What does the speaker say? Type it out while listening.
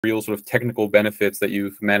real sort of technical benefits that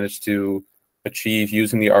you've managed to achieve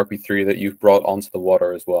using the RP3 that you've brought onto the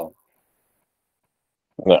water as well?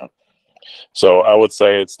 Yeah. So I would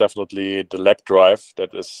say it's definitely the leg drive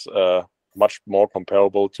that is much more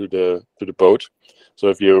comparable to the boat. So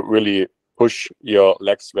if you really push your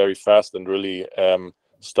legs very fast and really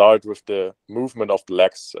start with the movement of the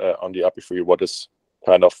legs on the RP3, what is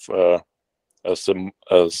kind of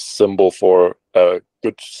a symbol for a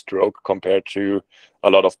good stroke compared to a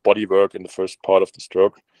lot of body work in the first part of the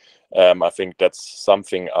stroke. I think that's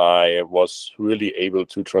something I was really able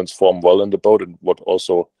to transform well in the boat, and what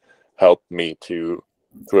also helped me to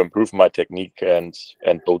improve my technique and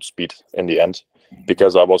boat speed in the end,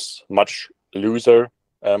 because I was much looser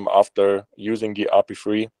after using the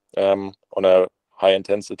RP3 on a high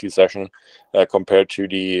intensity session compared to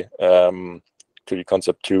the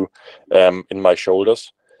Concept 2 in my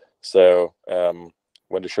shoulders. So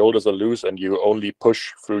when the shoulders are loose and you only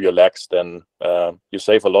push through your legs, then you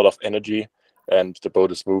save a lot of energy and the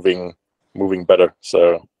boat is moving better.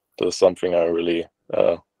 So that's something I really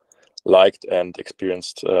liked and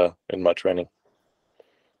experienced in my training.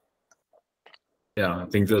 Yeah, I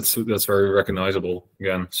think that's very recognizable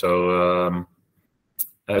again. So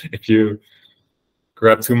if you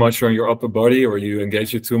grab too much on your upper body or you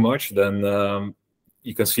engage it too much, then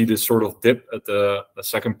you can see this sort of dip at the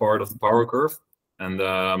second part of the power curve. And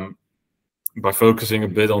by focusing a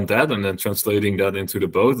bit on that and then translating that into the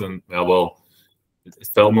boat, and well, it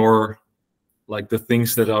felt more like the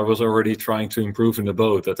things that I was already trying to improve in the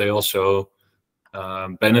boat, that they also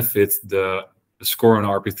benefit the score on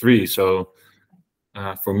RP3. So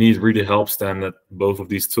for me, it really helps then that both of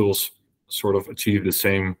these tools sort of achieve the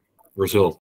same result.